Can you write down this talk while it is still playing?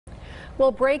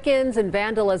Well, break-ins and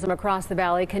vandalism across the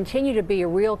valley continue to be a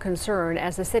real concern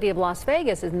as the city of Las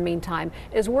Vegas, in the meantime,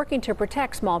 is working to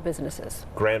protect small businesses.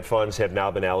 Grant funds have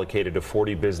now been allocated to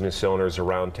 40 business owners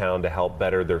around town to help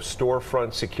better their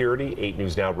storefront security. 8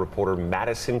 News Now reporter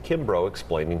Madison Kimbrough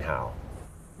explaining how.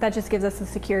 That just gives us the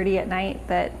security at night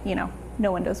that,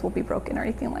 no windows will be broken or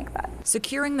anything like that.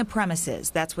 Securing the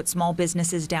premises, that's what small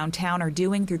businesses downtown are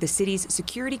doing through the city's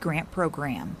security grant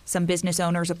program. Some business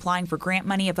owners applying for grant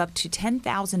money of up to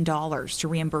 $10,000 to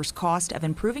reimburse cost of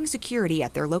improving security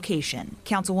at their location.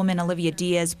 Councilwoman Olivia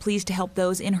Diaz pleased to help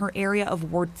those in her area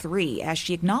of Ward 3 as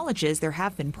she acknowledges there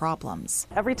have been problems.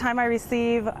 Every time I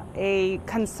receive a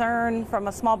concern from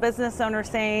a small business owner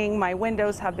saying my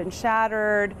windows have been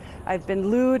shattered, I've been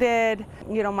looted,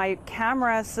 my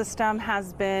camera system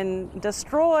has been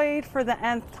destroyed for the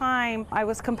nth time, I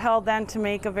was compelled then to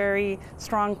make a very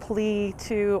strong plea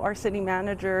to our city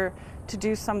manager to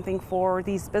do something for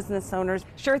these business owners.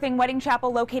 Sure Thing Wedding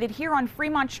Chapel, located here on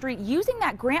Fremont Street, using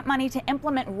that grant money to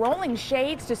implement rolling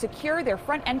shades to secure their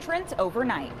front entrance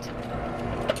overnight.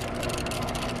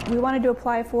 We wanted to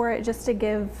apply for it just to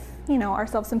give,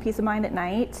 ourselves some peace of mind at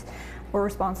night. We're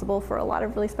responsible for a lot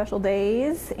of really special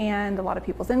days and a lot of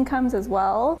people's incomes as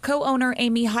well. Co-owner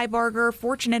Amy Heibarger,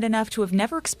 fortunate enough to have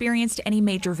never experienced any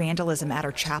major vandalism at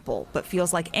her chapel, but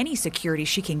feels like any security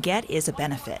she can get is a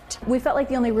benefit. We felt like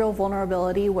the only real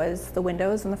vulnerability was the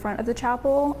windows in the front of the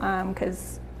chapel,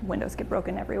 because windows get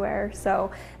broken everywhere. So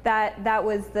that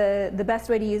was the best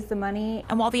way to use the money.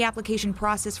 And while the application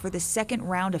process for the second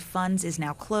round of funds is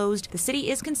now closed, the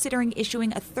city is considering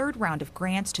issuing a third round of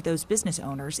grants to those business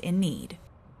owners in need.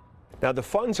 Now, the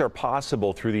funds are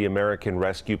possible through the American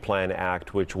Rescue Plan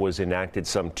Act, which was enacted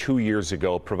some 2 years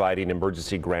ago, providing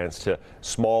emergency grants to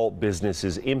small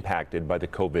businesses impacted by the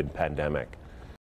COVID pandemic.